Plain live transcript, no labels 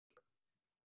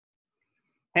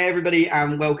Hey everybody,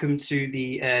 and welcome to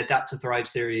the Adapt to Thrive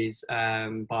series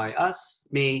by us,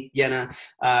 me, Yenna.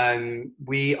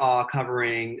 We are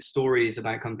covering stories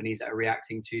about companies that are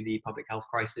reacting to the public health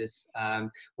crisis,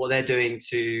 what they're doing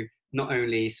to not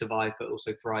only survive but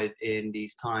also thrive in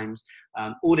these times.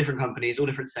 All different companies, all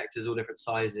different sectors, all different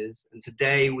sizes. And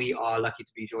today we are lucky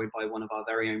to be joined by one of our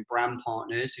very own brand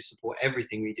partners who support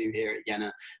everything we do here at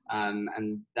Yenna,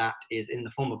 and that is in the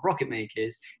form of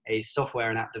Rocketmakers, a software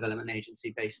and app development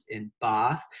agency based in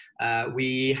Bath.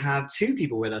 We have two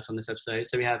people with us on this episode.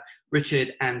 So we have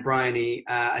Richard and Briony.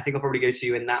 I think I'll probably go to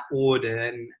you in that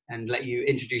order and let you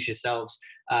introduce yourselves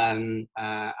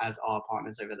as our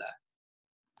partners over there.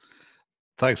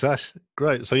 Thanks, Ash.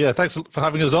 Great. So yeah, thanks for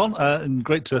having us on, and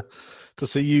great to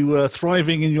see you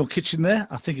thriving in your kitchen there.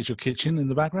 I think it's your kitchen in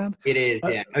the background. It is,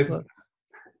 yeah.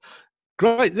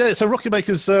 Great. Yeah. So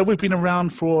Rocketmakers, we've been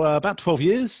around for about 12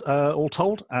 years, all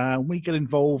told. We get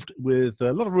involved with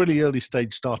a lot of really early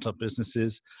stage startup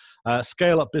businesses,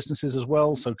 scale up businesses as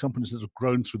well. So companies that have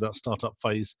grown through that startup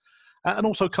phase, and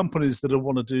also companies that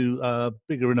want to do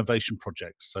bigger innovation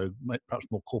projects. So perhaps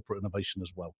more corporate innovation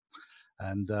as well.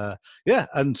 And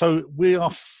and so we are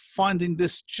finding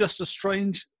this just as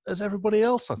strange as everybody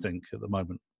else, I think, at the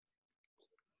moment.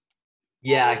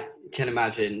 Yeah, I can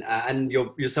imagine. And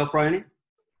yourself, Briony?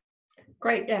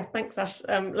 Great, yeah, thanks Ash.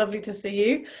 Lovely to see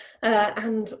you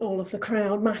and all of the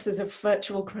crowd, masses of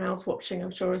virtual crowds watching, I'm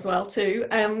sure as well too.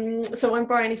 So I'm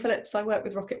Briony Phillips. I work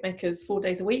with Rocketmakers 4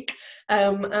 days a week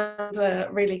and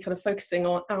really kind of focusing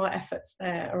on our efforts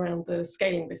there around the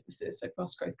scaling businesses, so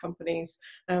fast growth companies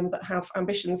that have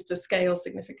ambitions to scale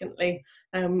significantly,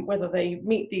 whether they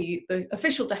meet the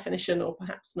official definition or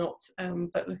perhaps not,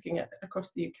 but looking at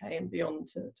across the UK and beyond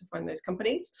to find those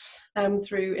companies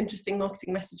through interesting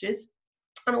marketing messages.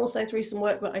 And also through some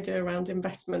work that I do around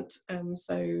investment.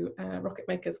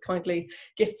 Rocketmakers kindly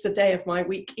gifts a day of my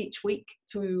week each week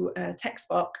to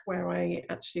TechSpark, where I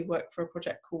actually work for a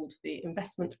project called the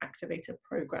Investment Activator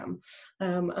Programme.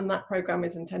 And that programme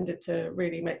is intended to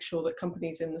really make sure that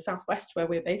companies in the Southwest, where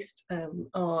we're based,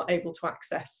 are able to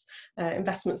access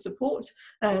investment support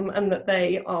and that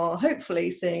they are hopefully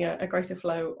seeing a greater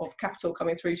flow of capital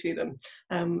coming through to them.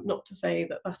 Not to say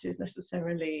that that is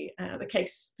necessarily the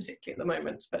case, particularly at the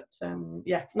moment. But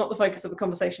yeah, not the focus of the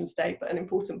conversation today, but an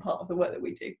important part of the work that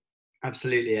we do.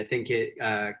 Absolutely. I think it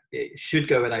should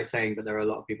go without saying, but there are a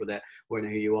lot of people that won't know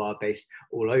who you are based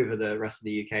all over the rest of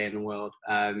the UK and the world.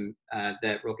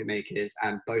 That Rocketmakers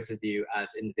and both of you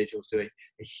as individuals do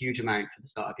a huge amount for the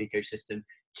startup ecosystem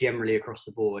generally across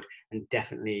the board, and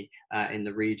definitely in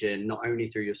the region, not only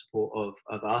through your support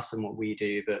of us and what we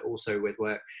do, but also with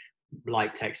work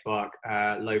like TechSpark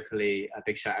locally. A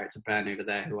big shout out to Ben over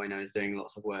there, who I know is doing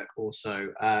lots of work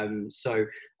also.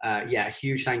 Yeah, a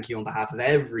huge thank you on behalf of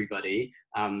everybody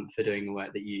for doing the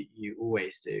work that you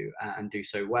always do and do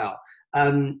so well.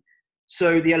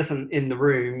 So the elephant in the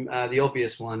room, the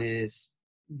obvious one, is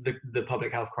the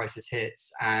public health crisis hits,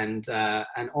 and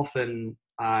often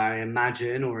I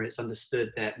imagine, or it's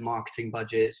understood, that marketing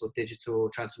budgets or digital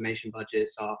transformation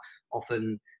budgets are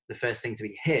often the first thing to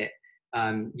be hit.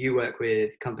 You work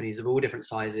with companies of all different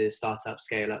sizes, startups,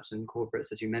 scale-ups, and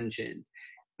corporates, as you mentioned.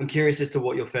 I'm curious as to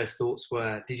what your first thoughts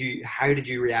were. How did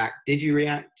you react? Did you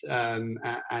react? And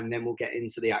then we'll get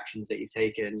into the actions that you've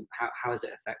taken. How has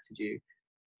it affected you?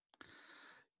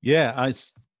 Yeah,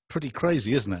 it's pretty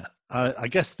crazy, isn't it? I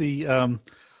guess the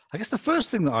first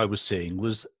thing that I was seeing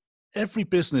was every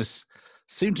business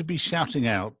seemed to be shouting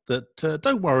out that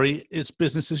don't worry, it's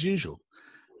business as usual.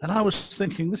 And I was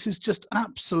thinking, this is just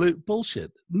absolute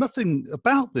bullshit. Nothing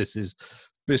about this is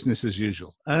business as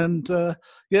usual. And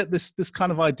this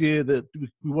kind of idea that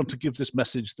we want to give this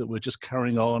message that we're just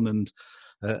carrying on and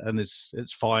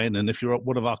it's fine. And if you're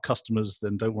one of our customers,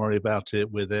 then don't worry about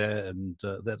it. We're there and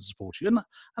there to support you. And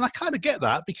I kind of get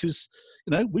that, because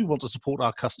we want to support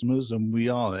our customers and we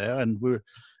are there, and we're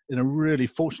in a really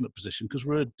fortunate position because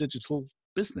we're a digital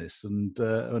business and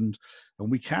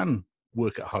we can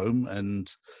work at home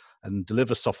and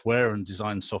deliver software and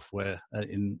design software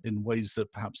in ways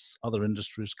that perhaps other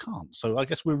industries can't. So I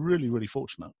guess we're really, really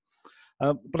fortunate.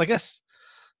 But I guess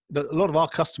that a lot of our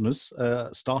customers,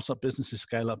 startup businesses,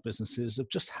 scale-up businesses, have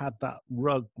just had that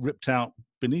rug ripped out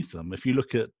beneath them. If you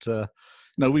look at,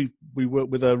 we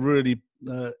work with a really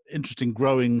interesting,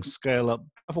 growing scale-up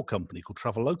travel company called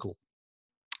Travel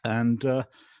and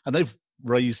they've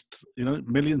raised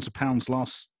millions of pounds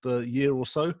last year or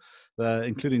so,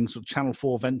 including sort of Channel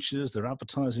 4 ventures. They're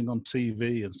advertising on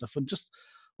TV and stuff, and just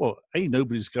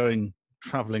nobody's going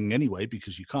traveling anyway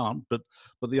because you can't, but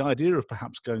the idea of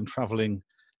perhaps going traveling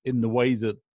in the way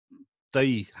that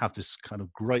they have this kind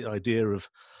of great idea of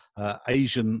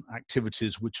Asian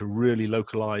activities which are really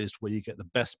localized, where you get the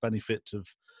best benefit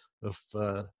of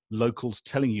locals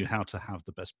telling you how to have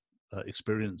the best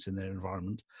experience in their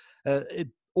environment.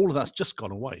 All of that's just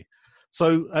gone away.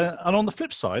 So, and on the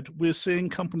flip side, we're seeing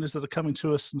companies that are coming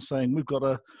to us and saying, we've got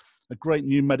a great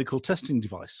new medical testing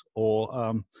device,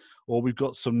 or we've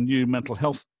got some new mental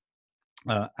health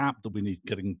app that we need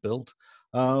getting built,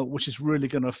 which is really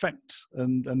going to affect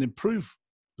and improve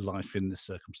life in these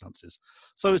circumstances.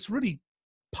 So it's really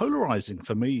polarizing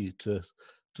for me to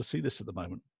see this at the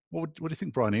moment. What do you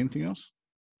think, Briony? Anything else?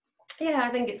 Yeah, I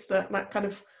think it's that kind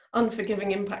of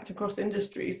unforgiving impact across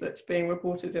industries that's being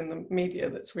reported in the media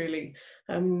that's really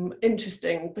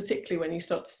interesting, particularly when you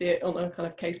start to see it on a kind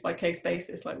of case-by-case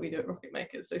basis like we do at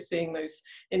Rocketmakers. So seeing those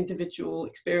individual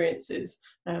experiences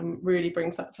really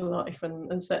brings that to life,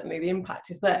 and certainly the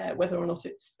impact is there, whether or not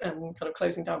it's kind of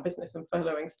closing down business and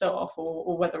furloughing staff,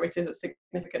 or whether it is a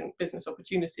significant business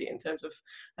opportunity in terms of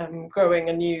growing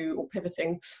anew or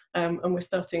pivoting. And we're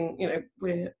starting,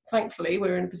 we're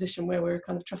in a position where we're a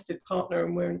kind of trusted partner,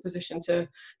 and we're in a position to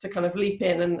kind of leap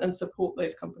in and support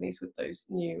those companies with those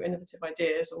new innovative ideas,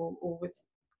 or with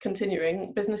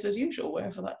continuing business as usual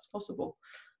wherever that's possible.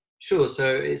 Sure.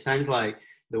 So it sounds like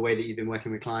the way that you've been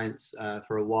working with clients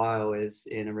for a while is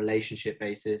in a relationship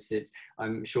basis.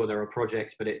 I'm sure there are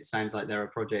projects, but it sounds like there are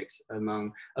projects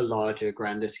among a larger,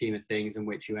 grander scheme of things in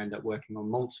which you end up working on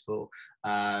multiple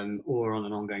or on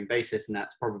an ongoing basis. And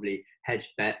that's probably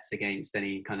hedged bets against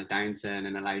any kind of downturn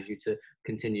and allows you to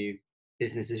continue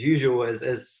business as usual,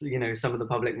 as some of the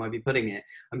public might be putting it.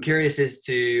 I'm curious as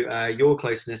to your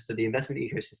closeness to the investment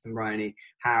ecosystem, Briony,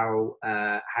 how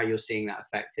you're seeing that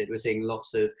affected. We're seeing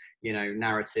lots of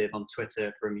narrative on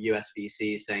Twitter from US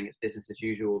VCs saying it's business as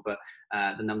usual, but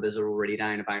the numbers are already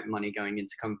down about money going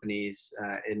into companies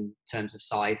in terms of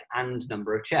size and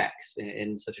number of checks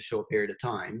in such a short period of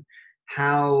time.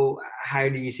 How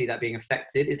do you see that being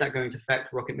affected? Is that going to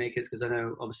affect Rocketmakers? Because I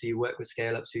know obviously you work with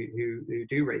scaleups who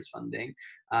do raise funding.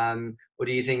 Or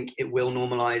do you think it will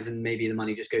normalize and maybe the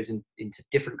money just goes into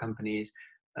different companies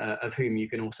of whom you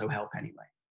can also help anyway?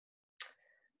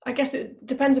 I guess it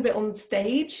depends a bit on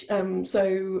stage. And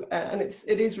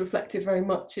it is reflected very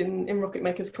much in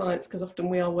Rocketmakers clients, because often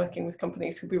we are working with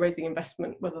companies who'll be raising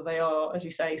investment, whether they are, as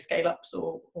you say, scale-ups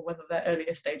or whether they're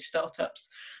earlier stage startups.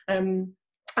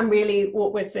 And really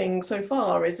what we're seeing so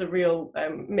far is a real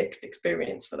mixed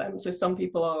experience for them. So some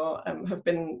people have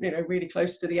been really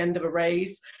close to the end of a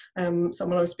raise.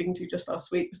 Someone I was speaking to just last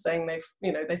week was saying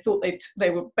they thought they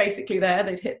were basically there,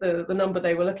 they'd hit the number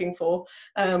they were looking for,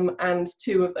 and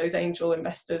two of those angel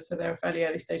investors, so they're a fairly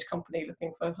early stage company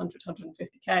looking for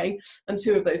 150k, and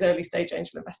two of those early stage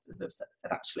angel investors have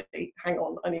said actually, hang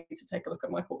on, I need to take a look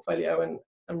at my portfolio and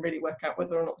really work out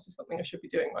whether or not this is something I should be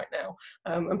doing right now,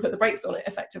 and put the brakes on it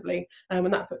effectively.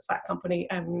 And that puts that company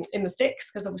in the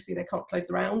sticks, because obviously they can't close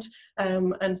the round,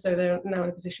 and so they're now in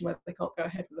a position where they can't go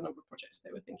ahead with the number of projects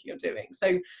they were thinking of doing.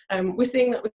 So we're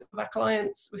seeing that with our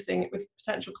clients, we're seeing it with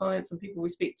potential clients and people we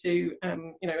speak to.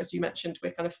 As you mentioned,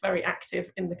 we're kind of very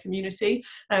active in the community,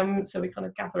 so we're kind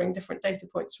of gathering different data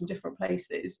points from different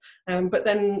places, but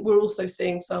then we're also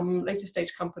seeing some later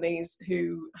stage companies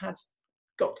who had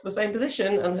got to the same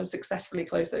position and have successfully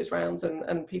closed those rounds,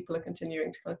 and people are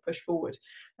continuing to kind of push forward.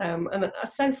 And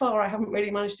so far I haven't really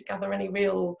managed to gather any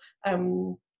real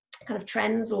kind of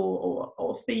trends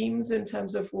or themes in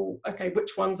terms of, well, okay,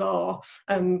 which ones are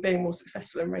being more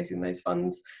successful in raising those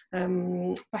funds.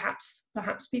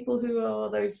 Perhaps people who are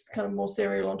those kind of more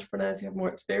serial entrepreneurs who have more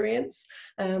experience.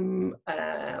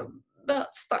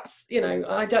 That's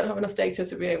I don't have enough data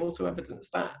to be able to evidence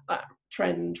that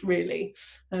trend really.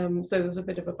 So there's a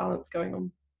bit of a balance going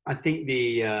on. I think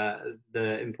the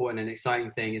important and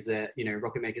exciting thing is that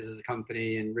Rocketmakers as a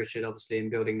company, and Richard obviously in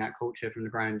building that culture from the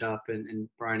ground up, and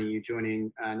Briony, you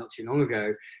joining not too long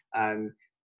ago.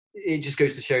 It just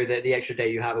goes to show that the extra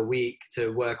day you have a week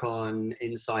to work on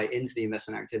insight into the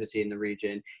investment activity in the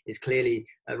region is clearly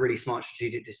a really smart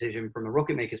strategic decision from a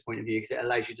Rocketmakers point of view, because it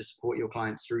allows you to support your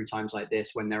clients through times like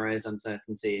this when there is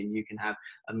uncertainty, and you can have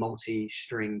a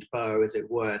multi-stringed bow, as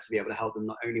it were, to be able to help them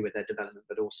not only with their development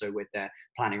but also with their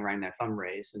planning around their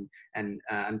fundraise. And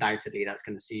undoubtedly that's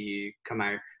going to see you come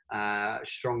out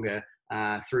stronger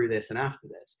through this and after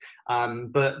this.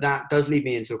 But that does lead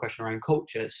me into a question around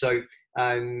culture. So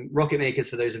Rocketmakers,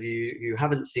 for those of you who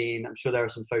haven't seen, I'm sure there are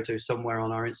some photos somewhere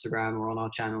on our Instagram or on our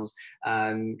channels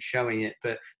showing it,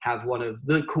 but have one of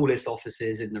the coolest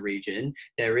offices in the region.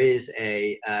 There is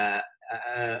a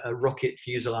a rocket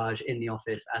fuselage in the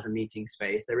office as a meeting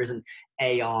space. There isn't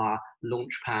AR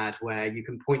launch pad where you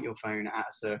can point your phone at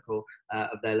a circle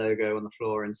of their logo on the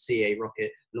floor and see a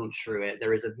rocket launch through it.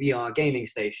 There is a VR gaming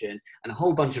station and a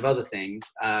whole bunch of other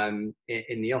things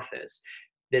in the office.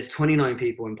 There's 29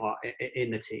 people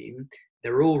in the team.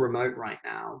 They're all remote right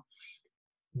now.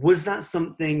 Was that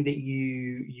something that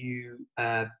you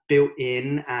built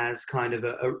in as kind of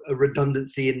a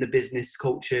redundancy in the business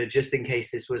culture, just in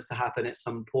case this was to happen at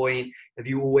some point? Have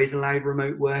you always allowed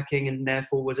remote working, and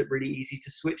therefore was it really easy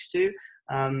to switch to?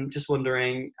 Just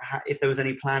wondering if there was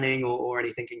any planning or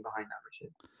any thinking behind that,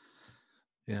 Richard.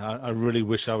 Yeah, I really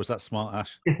wish I was that smart,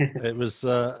 Ash. It was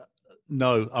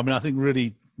no. I mean, I think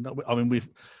really. No, I mean, we've.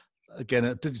 Again,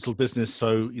 a digital business,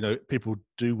 so people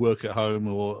do work at home,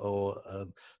 or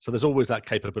so there's always that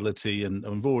capability, and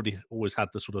we've always had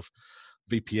the sort of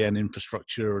VPN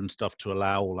infrastructure and stuff to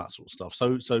allow all that sort of stuff.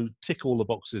 So tick all the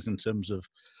boxes in terms of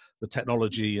the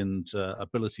technology and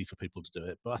ability for people to do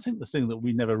it. But I think the thing that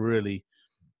we never really,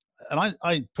 and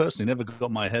I personally never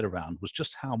got my head around, was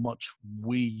just how much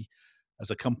we as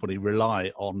a company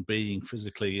rely on being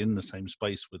physically in the same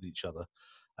space with each other.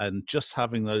 And just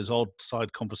having those odd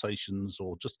side conversations,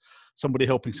 or just somebody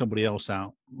helping somebody else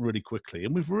out really quickly.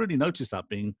 And we've really noticed that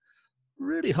being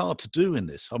really hard to do in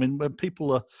this. I mean, when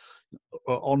people are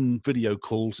on video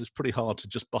calls, it's pretty hard to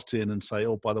just butt in and say,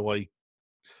 oh, by the way,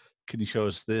 can you show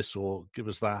us this or give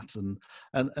us that? And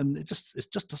it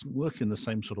just doesn't work in the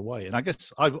same sort of way. And I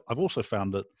guess I've also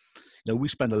found that, we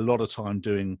spend a lot of time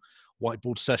doing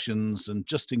whiteboard sessions and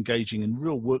just engaging in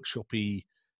real workshop-y,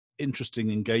 interesting,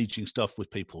 engaging stuff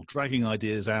with people, dragging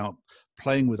ideas out,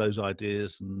 playing with those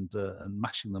ideas, and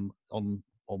mashing them on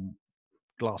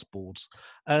glass boards.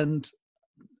 And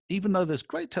even though there's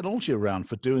great technology around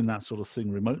for doing that sort of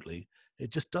thing remotely,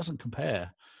 it just doesn't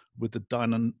compare with the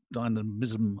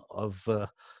dynamism of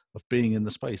being in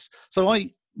the space. So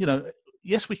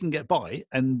yes, we can get by,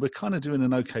 and we're kind of doing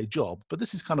an okay job, but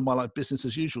this is kind of my business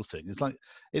as usual thing. It's like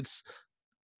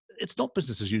it's not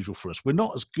business as usual for us. We're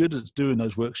not as good at doing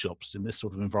those workshops in this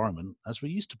sort of environment as we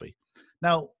used to be.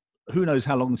 Now, who knows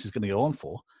how long this is going to go on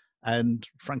for? And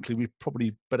frankly, we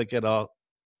probably better get our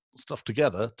stuff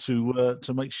together to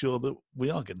make sure that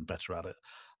we are getting better at it.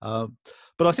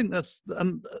 But I think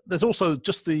and there's also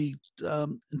just in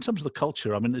terms of the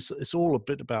culture. I mean, it's all a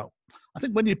bit about. I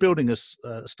think when you're building a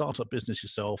startup business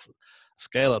yourself, a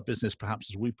scale-up business,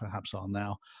 perhaps as we perhaps are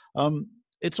now.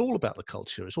 It's all about the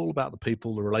culture. It's all about the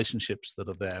people, the relationships that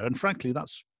are there. And frankly,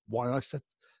 that's why I set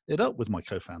it up with my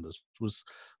co-founders, was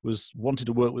wanting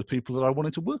to work with people that I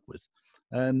wanted to work with.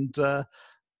 And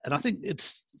I think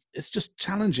it's just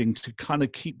challenging to kind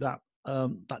of keep that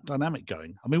dynamic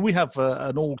going. I mean, we have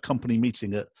an all company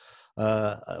meeting at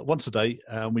once a day,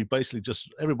 and we basically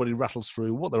everybody rattles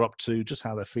through what they're up to, just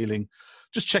how they're feeling,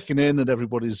 just checking in that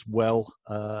everybody's well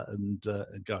and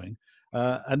going.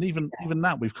 And even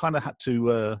that, we've kind of had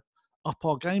to up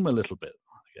our game a little bit,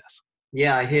 I guess.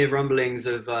 Yeah, I hear rumblings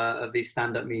of these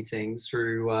stand-up meetings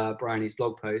through Briony's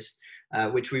blog post,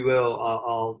 which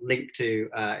I'll link to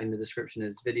in the description of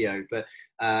this video. But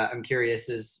I'm curious,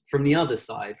 as from the other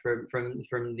side, from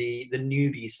the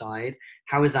newbie side,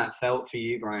 how has that felt for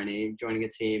you, Briony, joining a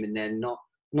team and then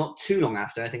not too long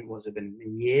after? I think what's it been, a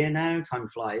year now? Time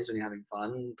flies when you're having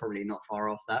fun. Probably not far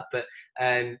off that, but.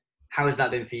 How has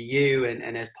that been for you,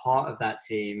 and as part of that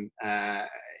team,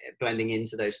 blending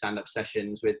into those stand-up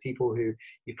sessions with people who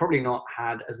you've probably not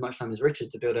had as much time as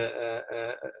Richard to build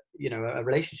a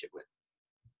relationship with?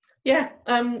 Yeah,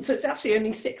 so it's actually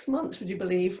only 6 months, would you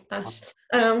believe, Ash?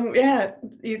 Yeah,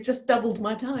 you just doubled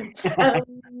my time.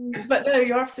 But no,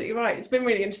 you're absolutely right. It's been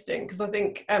really interesting because I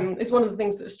think it's one of the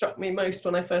things that struck me most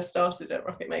when I first started at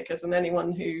Rocketmakers, and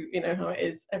anyone who, you know how it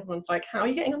is, everyone's like, how are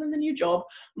you getting on in the new job?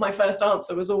 My first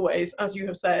answer was always, as you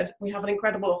have said, we have an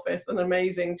incredible office, an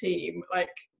amazing team.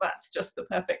 Like, that's just the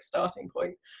perfect starting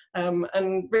point.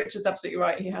 And Richard's absolutely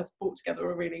right. He has brought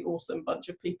together a really awesome bunch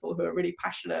of people who are really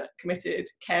passionate, committed,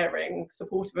 caring,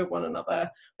 supportive of one another.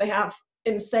 They have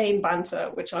insane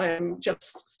banter, which I am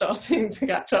just starting to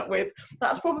catch up with.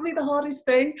 That's probably the hardest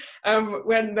thing.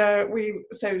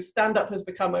 So stand-up has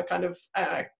become a kind of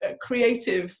a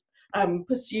creative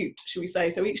pursuit, should we say.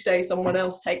 So each day someone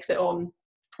else takes it on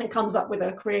and comes up with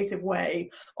a creative way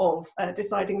of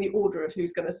deciding the order of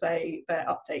who's going to say their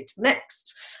update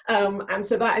next. And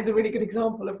so that is a really good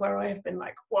example of where I have been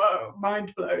like, whoa,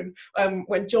 mind blown.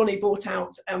 When Johnny brought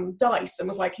out dice and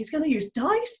was like, he's going to use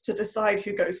dice to decide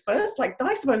who goes first. Like,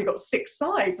 dice have only got 6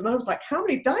 sides. And I was like, how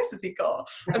many dice has he got?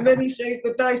 And then he showed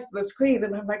the dice to the screen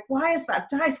and I'm like, why has that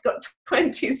dice got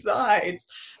 20 sides?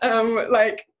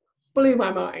 blew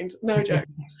my mind, no joke.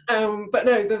 But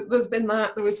no, there's been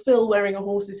that. There was Phil wearing a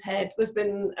horse's head. There's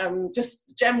been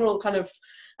just general kind of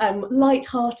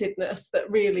light-heartedness that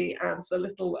really adds a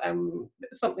little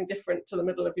something different to the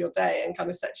middle of your day and kind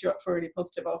of sets you up for a really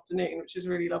positive afternoon, which is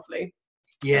really lovely.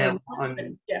 Yeah,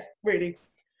 yeah, really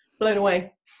blown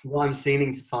away. What I'm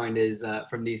seeming to find is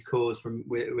from these calls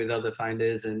with other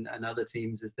founders and other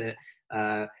teams is that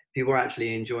people are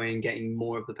actually enjoying getting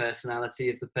more of the personality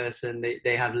of the person.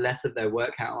 They have less of their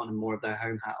work hat on and more of their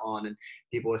home hat on, and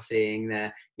people are seeing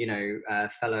their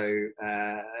fellow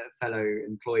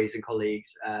employees and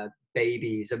colleagues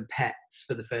babies and pets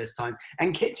for the first time,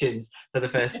 and kitchens for the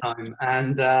first time,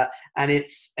 and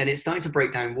it's starting to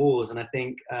break down walls. And I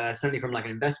think certainly from like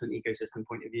an investment ecosystem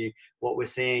point of view, what we're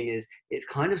seeing is it's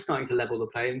kind of starting to level the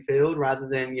playing field, rather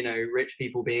than rich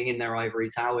people being in their ivory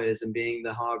towers and being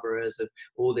the harborers of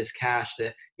all this cash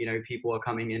that people are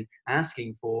coming in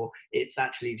asking for. It's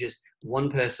actually just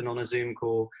one person on a Zoom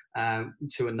call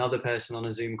to another person on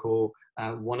a Zoom call.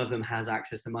 One of them has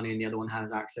access to money and the other one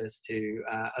has access to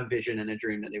a vision and a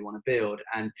dream that they want to build.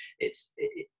 And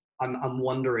I'm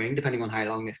wondering, depending on how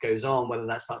long this goes on, whether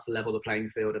that starts to level the playing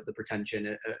field of the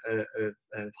pretension of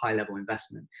high-level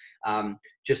investment.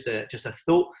 Just a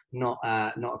thought, not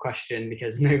a question,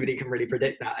 because nobody can really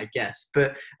predict that, I guess.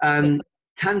 But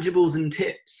tangibles and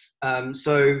tips.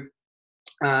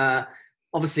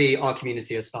 Obviously, our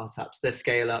community are startups. They're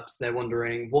scale-ups. They're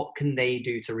wondering what can they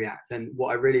do to react. And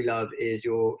what I really love is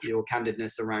your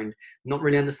candidness around not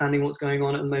really understanding what's going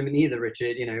on at the moment either,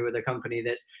 Richard. With a company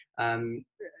that's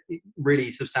really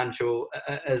substantial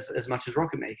as much as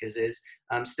Rocketmakers is,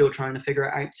 still trying to figure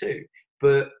it out too.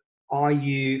 But are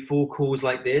you, for calls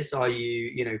like this, are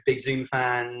you big Zoom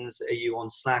fans? Are you on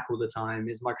Slack all the time?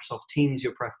 Is Microsoft Teams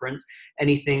your preference?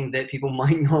 Anything that people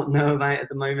might not know about at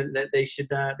the moment that they should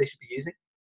be using?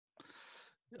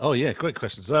 Oh yeah, great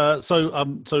questions.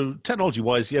 So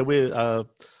technology-wise, yeah, we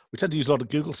tend to use a lot of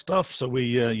Google stuff. So we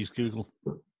use Google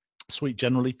Suite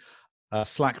generally.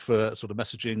 Slack for sort of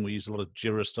messaging. We use a lot of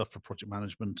Jira stuff for project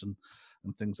management and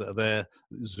things that are there.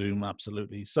 Zoom,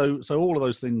 absolutely. So all of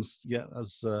those things, yeah,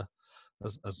 as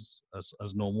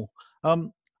normal.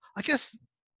 I guess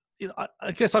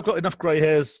I guess I've got enough grey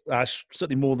hairs, Ash,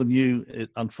 certainly more than you.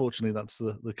 Unfortunately, that's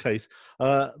the case.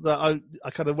 That I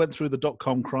kind of went through the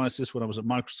dot-com crisis when I was at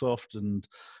Microsoft, and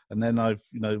then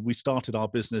we started our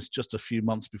business just a few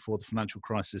months before the financial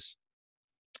crisis.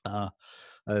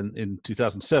 And in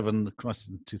 2007, the crisis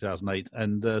in 2008,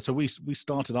 and so we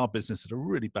started our business at a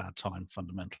really bad time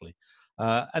fundamentally,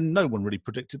 and no one really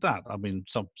predicted that. I mean,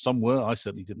 some were. I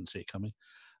certainly didn't see it coming,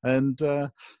 and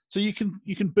so you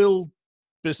can build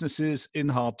businesses in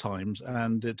hard times,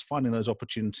 and it's finding those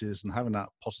opportunities and having that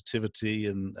positivity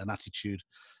and attitude,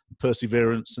 and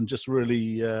perseverance, and just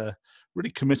really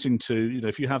committing to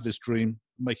if you have this dream,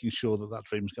 making sure that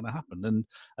dream is going to happen,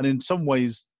 and in some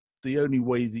ways, the only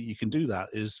way that you can do that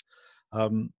is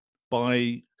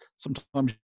by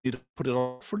sometimes you need to put it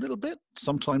off for a little bit.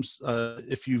 Sometimes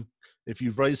if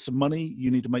you've raised some money,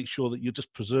 you need to make sure that you're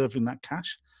just preserving that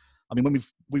cash. I mean, when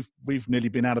we've nearly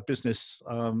been out of business,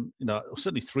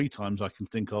 certainly 3 times I can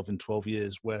think of in 12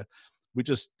 years where we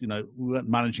just we weren't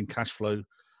managing cash flow,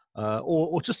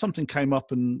 or just something came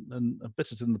up and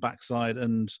bit us in the backside,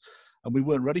 and we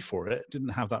weren't ready for it. Didn't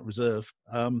have that reserve,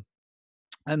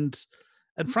 and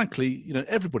frankly,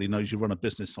 everybody knows you run a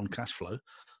business on cash flow.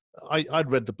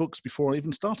 I'd read the books before I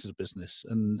even started a business,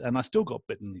 and I still got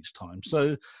bitten each time.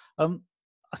 So I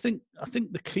think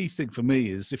the key thing for me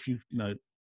is if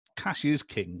cash is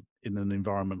king in an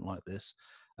environment like this,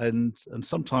 and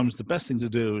sometimes the best thing to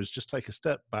do is just take a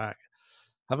step back,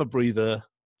 have a breather,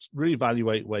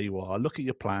 reevaluate where you are, look at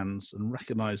your plans, and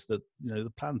recognize that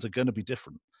the plans are going to be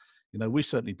different. We've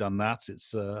certainly done that.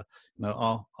 It's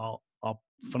our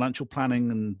financial planning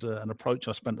and approach.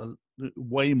 I spent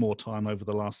way more time over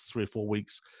the last 3 or 4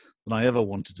 weeks than I ever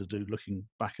wanted to do looking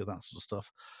back at that sort of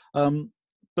stuff.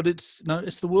 But it's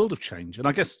the world of change, and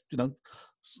I guess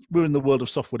we're in the world of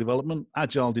software development.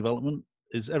 Agile development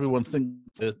is everyone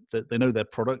thinks that they know their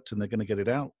product and they're going to get it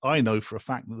out. I know for a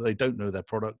fact that they don't know their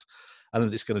product and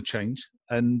that it's going to change,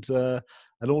 and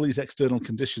all these external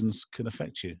conditions can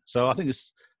affect you. So I think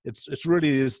it's really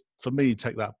is for me,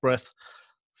 take that breath,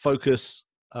 focus,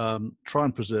 try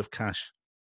and preserve cash,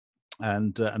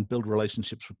 and build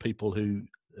relationships with people who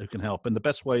can help. And the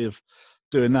best way of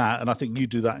doing that, and I think you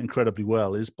do that incredibly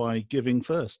well, is by giving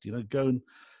first. Go and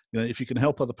if you can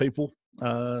help other people,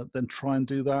 then try and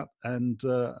do that. And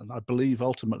I believe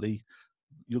ultimately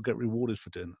you'll get rewarded for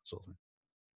doing that sort of thing.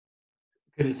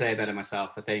 Couldn't say it better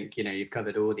myself. I think you've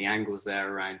covered all the angles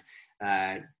there around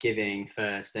giving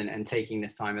first and taking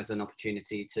this time as an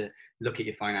opportunity to look at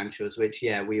your financials, which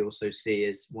we also see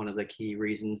as one of the key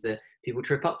reasons that people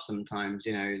trip up sometimes.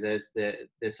 There's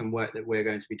some work that we're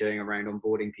going to be doing around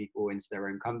onboarding people into their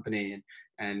own company,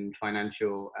 and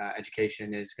financial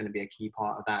education is going to be a key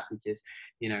part of that, because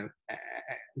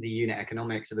the unit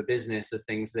economics of a business are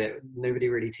things that nobody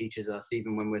really teaches us.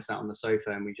 Even when we're sat on the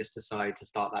sofa and we just decide to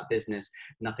start that business,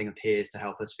 nothing appears to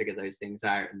help us figure those things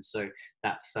out. And so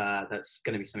that's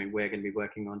going to be something we're going to be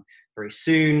working on very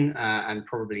soon, and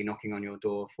probably knocking on your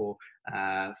door for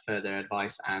further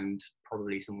advice and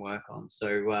probably some work on.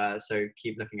 So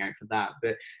keep looking out for that.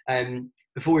 But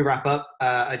before we wrap up,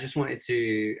 I just wanted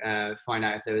to find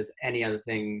out if there was any other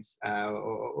things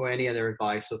or any other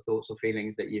advice or thoughts or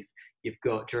feelings that you've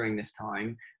got during this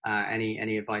time.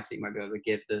 Any advice that you might be able to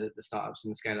give the startups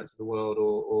and the scale-ups of the world,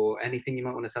 or anything you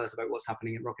might want to tell us about what's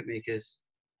happening at Rocketmakers?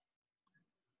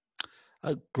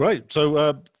 Great.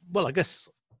 So, well, I guess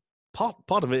part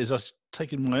of it is us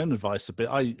taking my own advice a bit.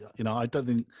 I don't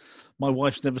think, my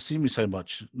wife's never seen me so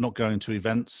much not going to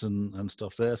events and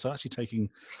stuff there. So actually taking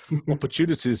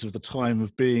opportunities of the time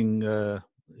of being,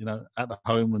 at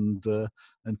home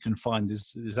and confined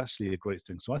is actually a great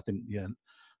thing. So I think,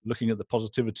 looking at the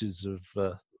positivities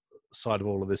of side of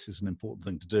all of this is an important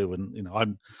thing to do. And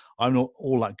I'm not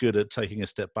all that good at taking a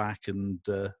step back and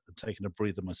taking a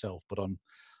breather myself, but I'm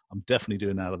definitely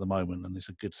doing that at the moment, and it's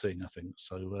a good thing, I think.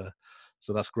 So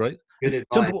that's great. Good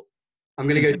advice. I'm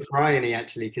going to go to Briony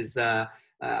actually, because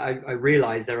I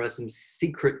realise there are some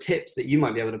secret tips that you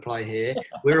might be able to apply here.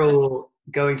 We're all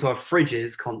going to our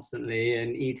fridges constantly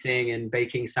and eating and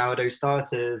baking sourdough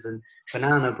starters and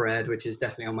banana bread, which is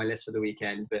definitely on my list for the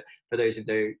weekend. But for those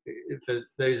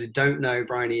who don't know,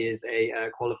 Briony is a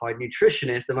qualified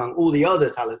nutritionist among all the other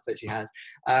talents that she has.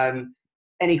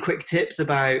 Any quick tips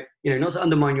about, not to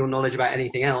undermine your knowledge about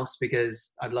anything else,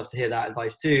 because I'd love to hear that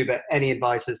advice too, but any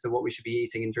advice as to what we should be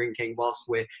eating and drinking whilst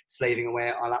we're slaving away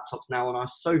at our laptops now on our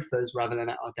sofas rather than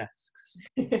at our desks?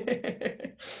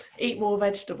 Eat more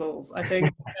vegetables. I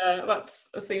think that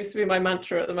seems to be my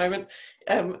mantra at the moment.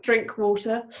 Drink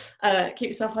water, keep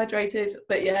yourself hydrated.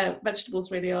 But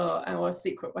vegetables really are our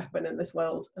secret weapon in this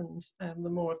world. And the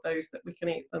more of those that we can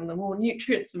eat, then the more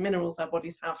nutrients and minerals our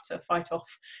bodies have to fight off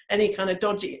any kind of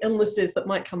dodgy illnesses that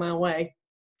might come our way.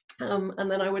 And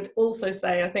then I would also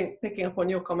say, I think, picking up on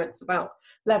your comments about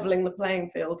leveling the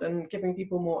playing field and giving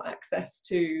people more access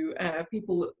to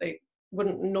people that they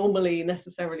wouldn't normally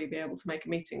necessarily be able to make a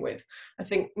meeting with. I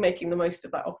think making the most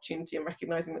of that opportunity and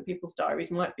recognising that people's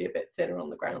diaries might be a bit thinner on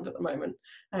the ground at the moment,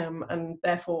 and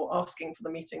therefore asking for the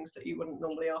meetings that you wouldn't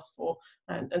normally ask for,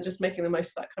 and just making the most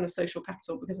of that kind of social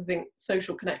capital, because I think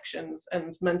social connections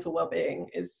and mental well-being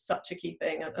is such a key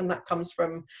thing, and that comes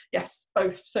from, yes,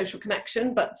 both social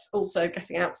connection, but also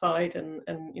getting outside and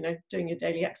doing your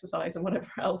daily exercise and whatever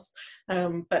else,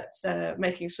 but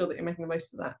making sure that you're making the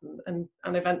most of that, and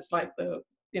events like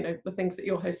the things that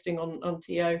you're hosting on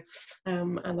TO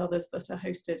and others that are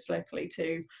hosted locally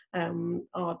too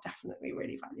are definitely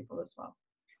really valuable as well.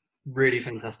 Really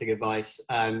fantastic advice.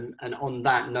 And on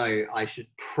that note, I should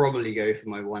probably go for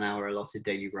my 1 hour allotted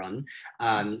daily run.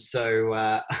 So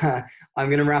I'm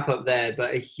going to wrap up there,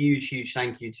 but a huge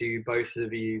thank you to both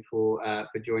of you for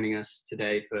joining us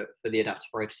today for the Adapt to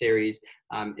Thrive series.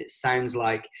 It sounds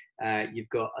like you've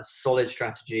got a solid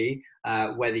strategy,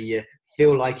 whether you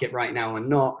feel like it right now or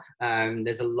not.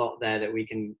 There's a lot there that we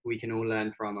can all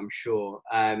learn from, I'm sure.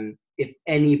 If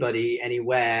anybody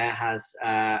anywhere has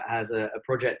a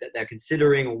project that they're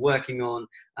considering or working on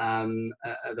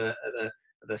of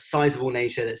a sizable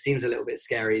nature that seems a little bit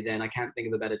scary, then I can't think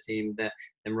of a better team than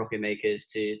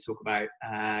Rocketmakers to talk about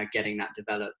getting that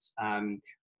developed.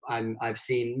 I've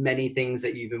seen many things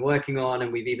that you've been working on,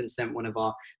 and we've even sent one of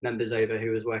our members over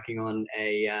who was working on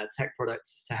a tech product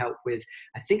to help with,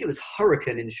 I think it was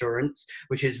hurricane insurance,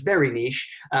 which is very niche,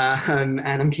 and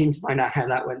I'm keen to find out how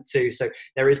that went too. So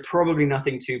there is probably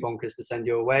nothing too bonkers to send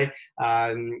your way,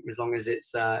 as long as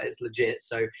it's legit.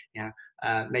 So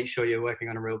make sure you're working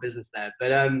on a real business there.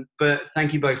 But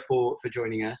thank you both for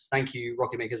joining us. Thank you,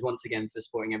 Rocketmakers, once again for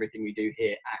supporting everything we do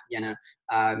here at Jena.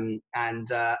 And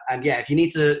yeah,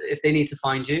 if they need to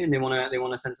find you and they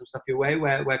want to send some stuff your way,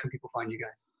 where can people find you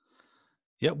guys?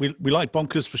 Yeah, we like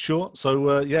bonkers for sure.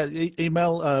 So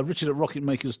email Richard at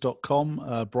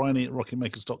rocketmakers.com, Briony at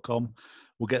rocketmakers.com.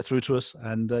 We'll get through to us,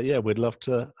 and we'd love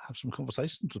to have some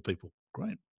conversations with people.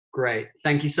 Great.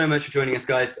 Thank you so much for joining us,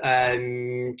 guys.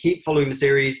 Keep following the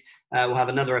series. We'll have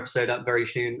another episode up very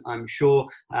soon, I'm sure.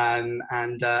 And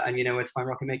you know where to find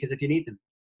Rocketmakers if you need them.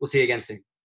 We'll see you again soon.